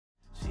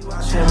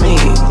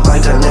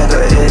like a nigga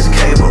is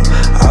cable.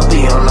 I'll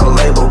be on no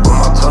label, but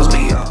my clothes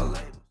be all label.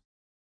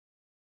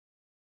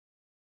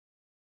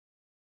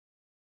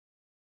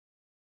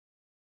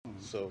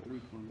 So,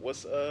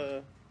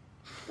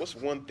 what's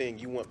one thing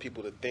you want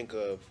people to think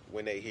of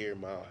when they hear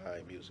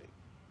MileHighMuzik?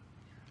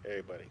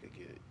 Everybody could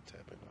get it.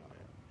 Tap in on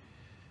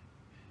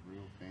that.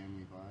 Real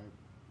family vibe,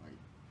 like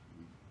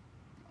we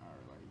are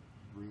like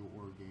real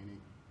organic.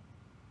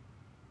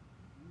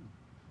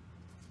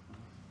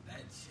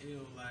 That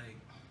chill, like,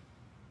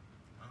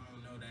 I don't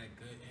know, that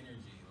good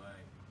energy,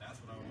 like, that's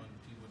what I want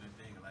people to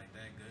think, like,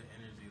 that good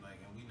energy,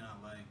 like, and we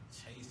not, like,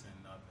 chasing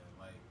nothing,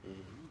 like,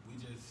 we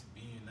just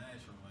being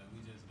natural, like,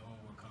 we just doing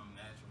what come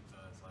natural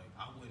to us, like,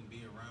 I wouldn't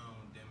be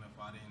around them if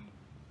I didn't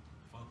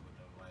fuck with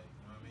them, like,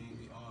 you know what I mean?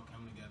 We all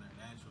come together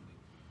naturally.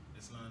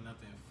 It's not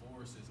nothing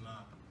forced, it's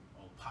not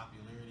a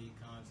popularity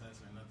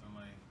contest or nothing,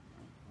 like,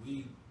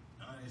 we,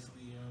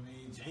 honestly, you know what I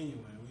mean,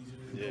 genuine, we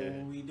just do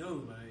what we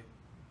do, like,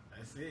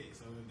 that's it.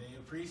 So if they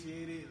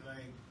appreciate it,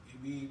 like, it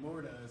mean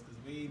more to us because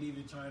we ain't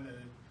even trying to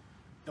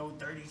throw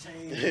 30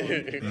 chains on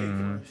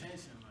for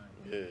attention. Like,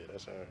 Yeah,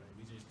 that's all right.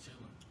 We just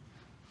chilling.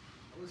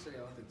 I would say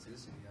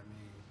authenticity. I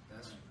mean,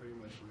 that's pretty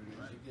much what it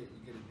is. Right.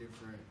 You get a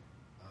different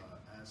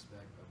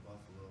aspect of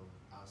Buffalo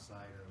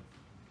outside of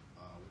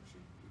what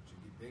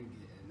you've been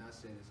getting. Not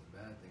saying it's a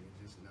bad thing.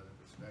 It's just another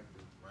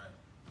perspective. Right.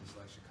 Just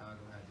like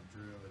Chicago had the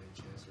drill and then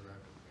Chance the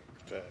Rapper.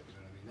 You know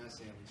what I mean? Not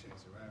saying we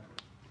Chance the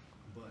Rapper,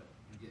 but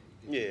you get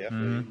Yeah, I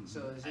feel you.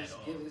 So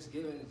it's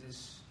giving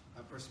just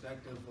a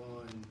perspective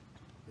on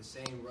the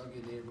same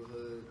rugged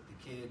neighborhood, the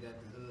kid that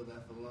the hood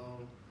left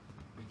alone,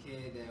 the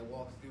kid that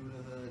walked through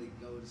the hood to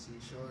go to see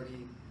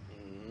Shorty.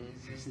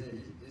 It's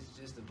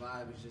just a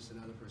vibe. It's just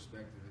another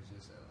perspective. It's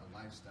just a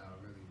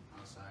lifestyle, really,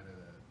 outside of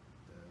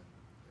the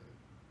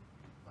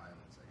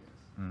violence, I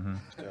guess.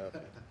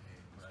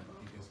 I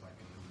think it's like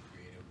a new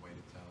creative way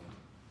to tell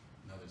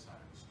another side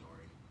of the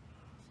story.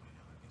 So, you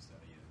know, like instead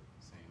of your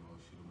same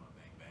old shoot 'em up,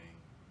 bang bang,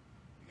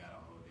 you got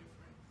a whole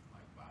different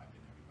like vibe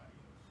than everybody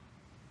else.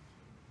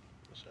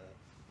 That's right.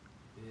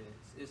 Yeah,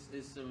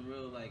 it's some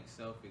real like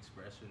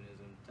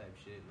self-expressionism type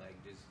shit. Like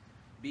just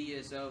be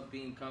yourself,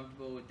 being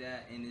comfortable with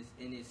that, and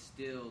it's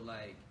still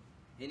like,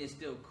 and it's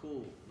still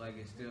cool. Like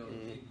it's still.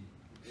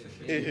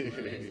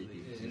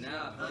 And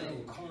now,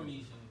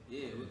 corny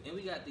shit. yeah, and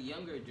we got the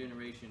younger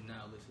generation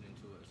now listening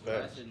to us. So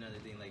that's another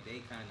thing. Like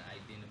they kind of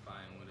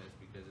identifying with us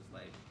because it's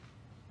like.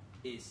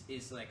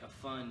 It's like a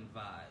fun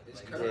vibe.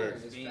 It's like,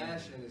 current, it's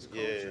fashion, it's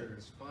culture,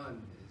 it's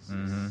fun,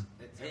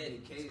 it's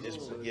education.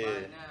 Cool. Yeah.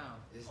 Right now.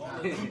 It's All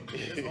not.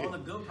 it's all the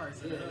good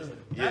parts of the hood.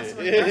 Yeah. That's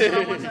what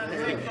I want y'all to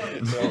take from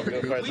It's all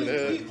good parts of the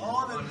hood. We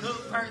all the good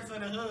parts of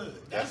the hood.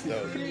 That's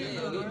dope.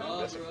 Yeah, we all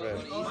That's a grew fact. up on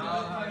the East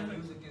Side.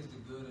 MileHighMuzik is the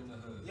good in the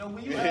hood. Yo,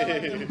 when you have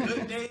like them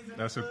good days in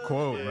That's the a hood,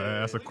 quote, man.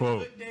 That's a quote.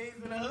 Good days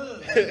in the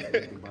hood.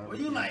 Where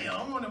you like, yo,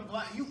 I'm on a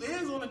block. You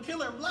is on a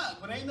killer block,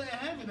 but ain't nothing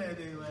happening that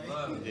day. Like,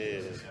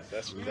 Yeah,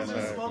 that's we just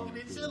right. smoking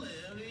and chilling.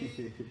 I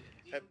mean,